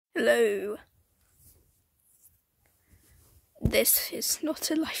Hello. This is not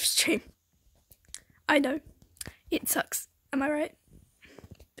a live stream. I know. It sucks. Am I right?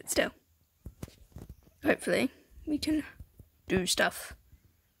 But still. Hopefully we can do stuff.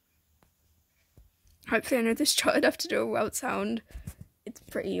 Hopefully I know this chart enough to do it without sound. It's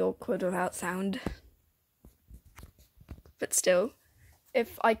pretty awkward without sound. But still,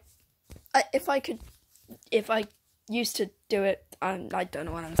 if I used to do it, I don't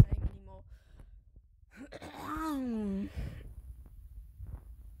know what I'm saying anymore.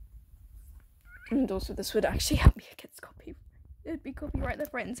 And also this would actually help me against copy. It'd be copyright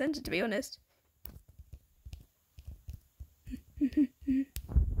left, right and centre, to be honest.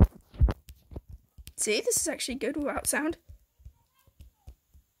 See, this is actually good without sound.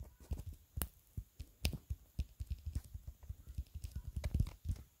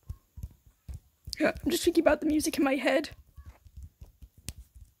 Yeah, I'm just thinking about the music in my head.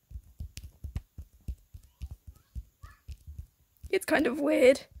 It's kind of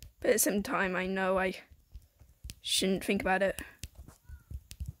weird, but at the same time I know I shouldn't think about it.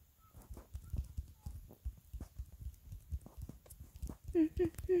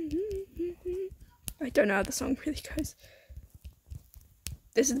 I don't know how the song really goes.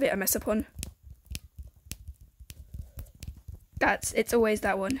 This is the bit I mess up on. It's always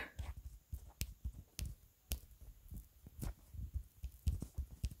that one.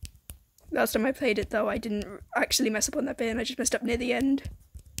 Last time I played it though, I didn't actually mess up on that bit and I just messed up near the end.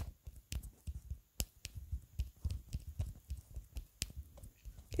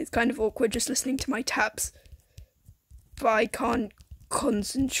 It's kind of awkward just listening to my taps, but I can't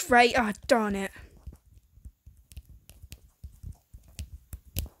concentrate. Ah, darn it.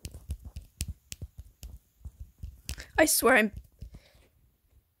 I swear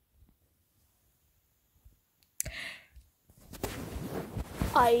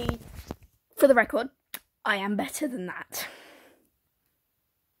for the record, I am better than that.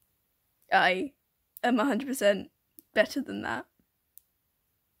 I am 100% better than that.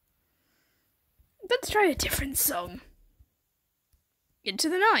 Let's try a different song. Into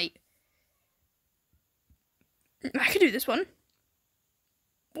the Night. I could do this one.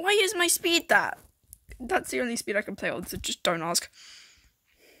 Why is my speed that? That's the only speed I can play on, so just don't ask.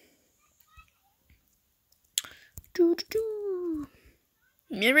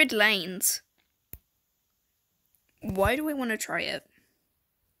 Mirrored Lanes. Why do I want to try it?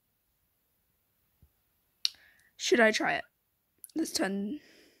 Should I try it? Let's turn...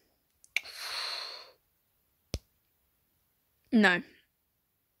 No.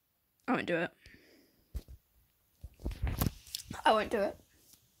 I won't do it. I won't do it.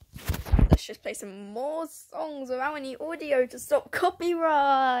 Let's just play some more songs without any audio to stop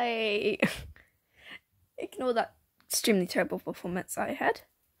copyright. Ignore that extremely terrible performance I had.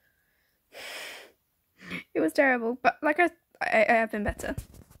 It was terrible, but like I have been better.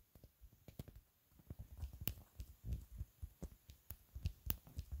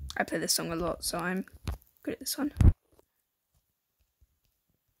 I play this song a lot, so I'm good at this one.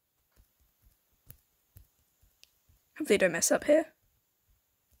 Hopefully don't mess up here.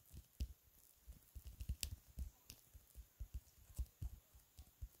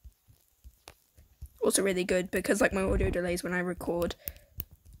 Also really good because like my audio delays when I record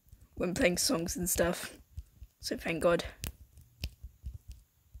when playing songs and stuff. So thank God.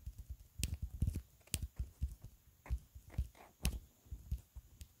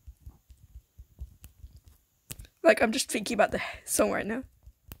 Like I'm just thinking about the song right now.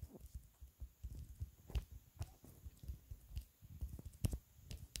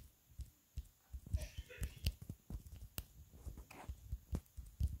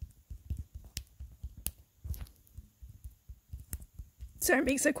 Sorry, I'm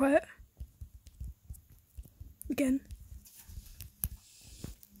being so quiet. Again.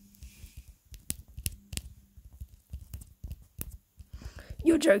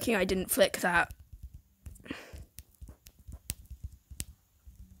 You're joking, I didn't flick that.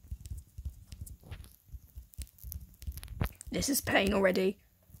 This is pain already.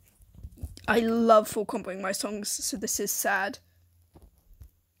 I love full comboing my songs, so this is sad.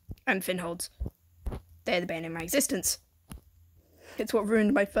 And Finholds. They're the bane in my existence. It's what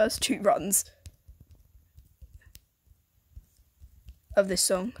ruined my first 2 runs of this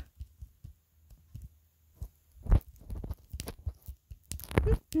song.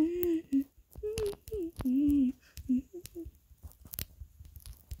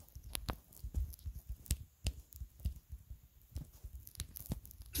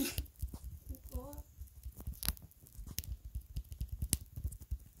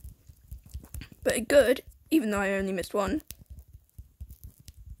 But good, even though I only missed one.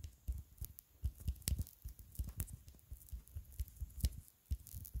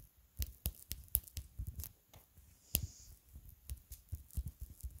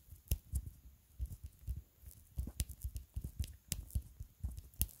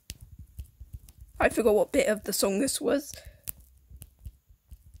 I forgot what bit of the song this was.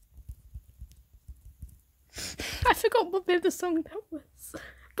 I forgot what bit of the song that was.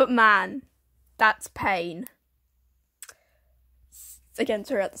 But man, that's pain. Again,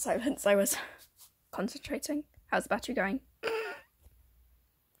 throughout the silence, I was concentrating. How's the battery going?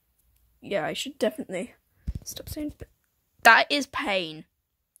 Yeah, I should definitely stop saying. But that is pain.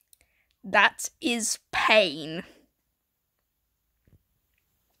 That is pain.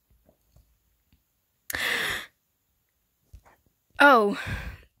 Oh,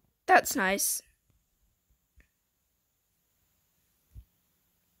 that's nice.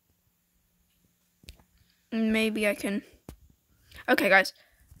 Maybe I can. Okay, guys.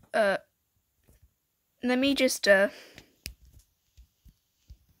 Let me just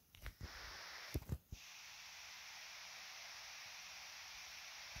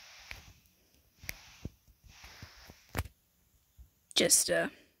just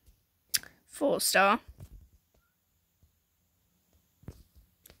 4-star.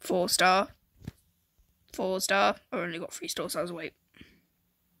 4-star. 4-star. I only got 3 stars, so I was wait.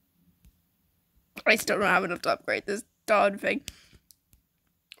 I still don't have enough to upgrade this darn thing.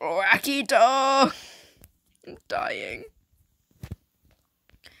 Wacky dog! I'm dying.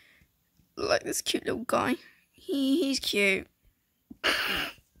 Like this cute little guy. He's cute.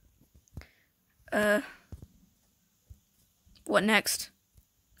 What next?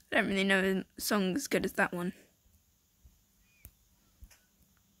 I don't really know a song as good as that one.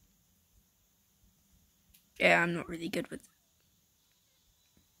 Yeah, I'm not really good with.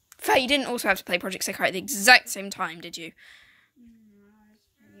 In fact, you didn't also have to play Project Sekai at the exact same time, did you?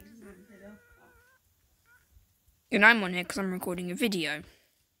 And I'm on here because I'm recording a video.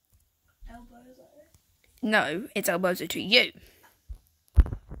 No, it's Elbozo to you.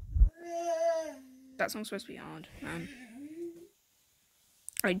 That song's supposed to be hard.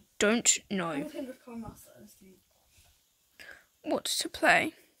 I don't know. What to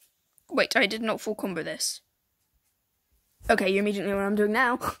play? Wait, I did not full combo this. Okay, you immediately know what I'm doing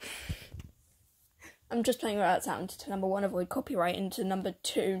now. I'm just playing without sound to number 1, avoid copyright, and to number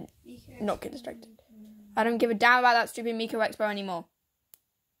 2, not get distracted. I don't give a damn about that stupid Miko Expo anymore.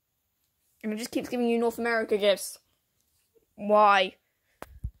 And it just keeps giving you North America gifts. Why?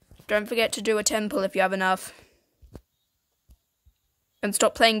 Don't forget to do a temple if you have enough. And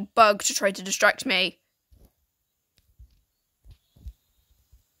stop playing Bug to try to distract me.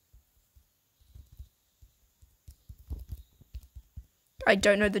 I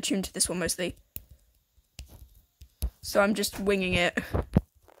don't know the tune to this one mostly. So I'm just winging it.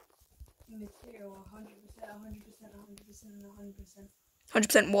 Material 100%,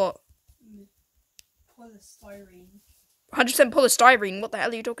 100%. 100% what? Polystyrene. 100% polystyrene? What the hell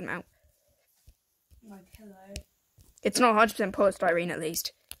are you talking about? My pillow. It's not 100% polystyrene, at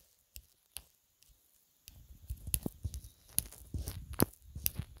least.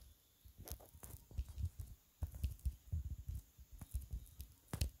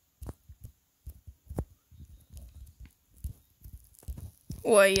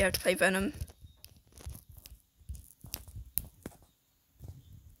 Or you have to play Venom.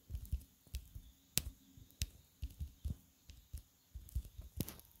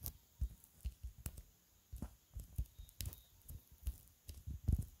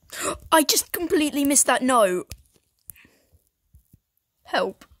 I just completely missed that note.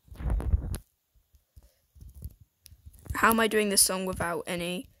 Help. How am I doing this song without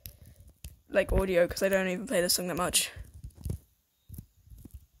any, like, audio? Because I don't even play this song that much.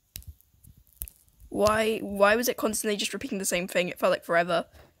 Why was it constantly just repeating the same thing? It felt like forever.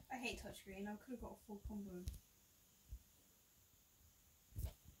 I hate touchscreen. I could have got a full combo.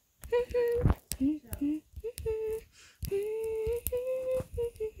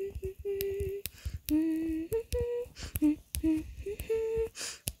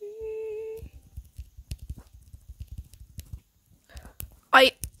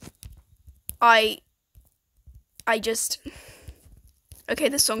 I just... Okay,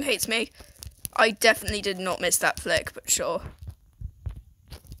 this song hates me. I definitely did not miss that flick, but sure.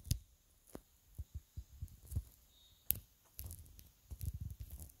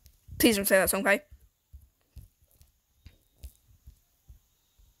 Please don't say that song, okay?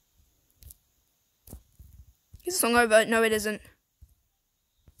 Is the song over? No, it isn't.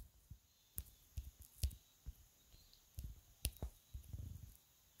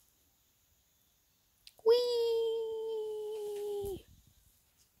 Whee!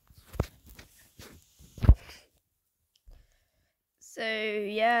 So,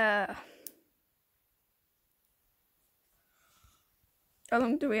 yeah. How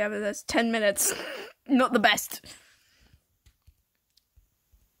long do we have of this? 10 minutes. Not the best.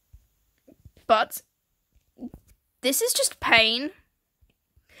 but this is just pain.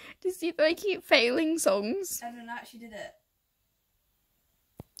 To see if I keep failing songs. I don't know, I actually did it.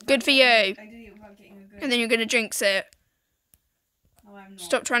 Good for you. I did it without getting a good. And then you're gonna jinx it. No, I'm not.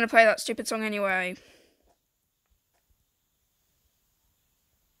 Stop trying to play that stupid song anyway.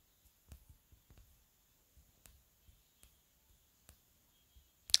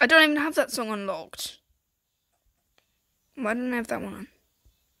 I don't even have that song unlocked. Why don't I have that one on?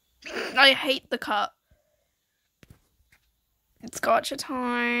 I hate the cut. It's gotcha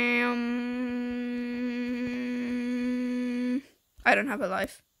time. I don't have a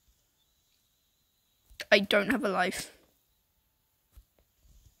life. I don't have a life.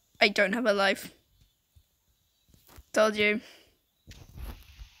 I don't have a life. Told you.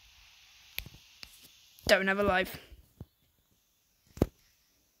 Don't have a life.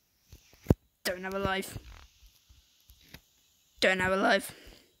 Don't have a life. Don't have a life.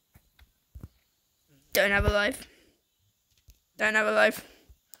 Don't have a life. Don't have a life.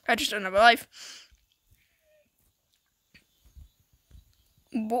 I just don't have a life.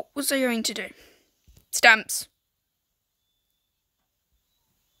 What was I going to do? Stamps.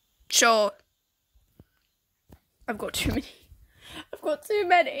 Sure. I've got too many. I've got too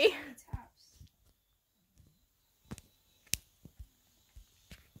many. Taps.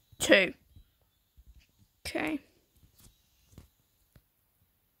 2. Okay.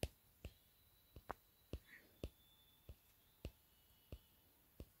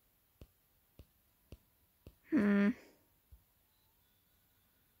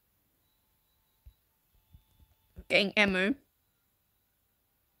 Getting Emu.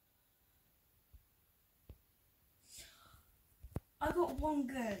 I got one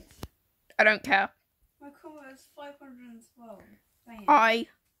good. I don't care. My combo is 512. Dang it. I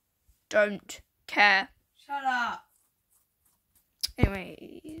don't care. Shut up.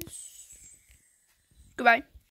 Anyways. Goodbye.